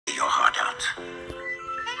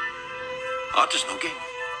Art is no game.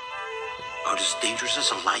 Art is dangerous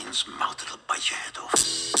as a lion's mouth. It'll bite your head off.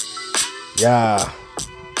 Yeah.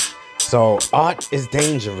 So art is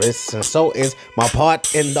dangerous, and so is my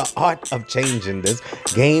part in the art of changing this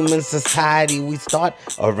game in society. We start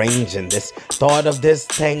arranging this thought of this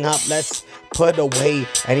thing up. Let's put away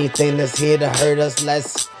anything that's here to hurt us.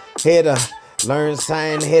 Let's here to learn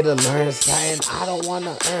something, here to learn something. I don't want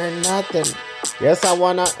to earn nothing. Yes, I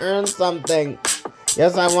want to earn something.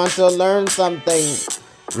 Yes, I want to learn something.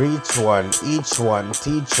 Reach one, each one,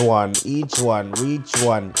 teach one, each one, reach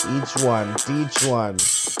one, each one, teach one.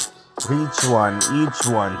 Reach one, each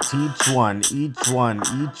one, teach one, each one,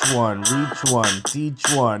 reach one, teach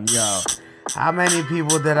one, yo. How many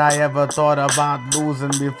people did I ever thought about losing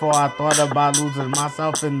before I thought about losing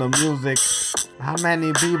myself in the music? How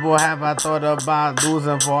many people have I thought about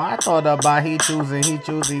losing for? I thought about he choosing,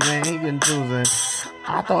 man, he been choosing.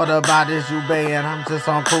 I thought about this Drew Bey and I'm just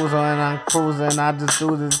on cruising and I'm cruising. I just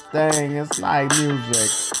do this thing, it's like music.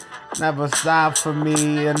 Never stop for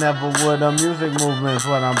me, it never would. A music movement's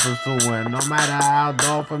what I'm pursuing. No matter how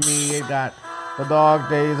dark for me it got, the dark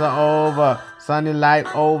days are over. Sunny light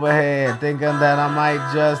overhead, thinking that I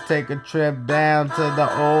might just take a trip down to the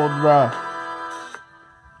old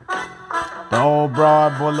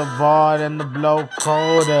Broad Boulevard and the bloke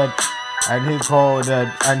coded. And he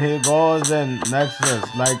coded, and he goes in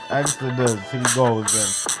Nexus like Exodus. He goes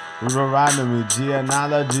in Deuteronomy,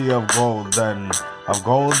 genealogy of golden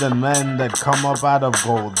men that come up out of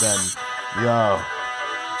golden. Yo,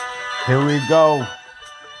 here we go,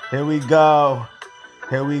 here we go,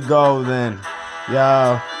 here we go then.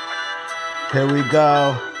 Yo, here we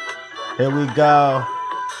go, here we go.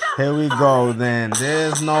 Here we go then.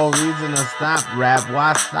 There's no reason to stop rap.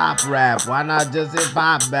 Why stop rap? Why not just hip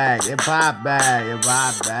hop back? Hip hop back. Hip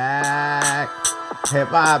hop back. Hip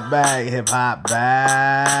hop back. Hip hop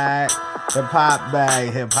back. Hip hop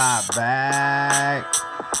back. Hip hop back.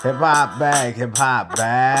 Hip hop back. Hip hop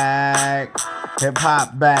back. Hip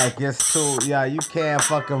hop back. It's too. Yeah, you can't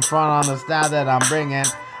fucking front on the style that I'm bringing.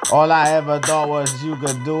 All I ever thought was you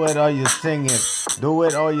could do it or you sing it. Do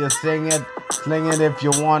it or you sing it. Sling it if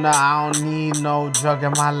you wanna. I don't need no drug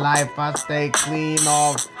in my life. I stay clean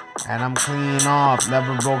off. And I'm clean off.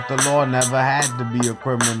 Never broke the law. Never had to be a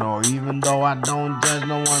criminal. Even though I don't judge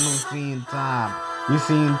no one who's seen time. We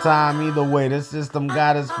seen time either way. The system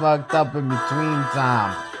got us fucked up in between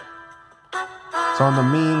time. So in the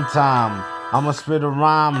meantime, I'ma spit a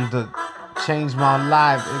rhyme to change my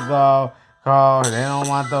life. It go. Cause they don't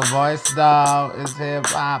want the voice though. It's hip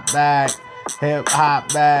hop back, hip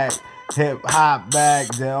hop back, hip hop back.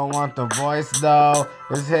 They don't want the voice though.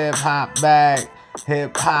 It's hip hop back,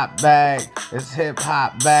 hip hop back. It's hip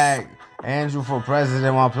hop back. Andrew for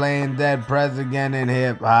president while playing dead president in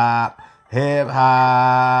hip hop, hip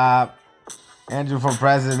hop. Andrew for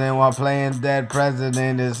president while playing dead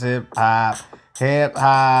president is hip hop, hip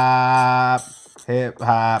hop, hip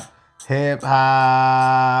hop, hip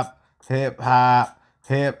hop. Hip hop,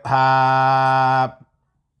 hip hop.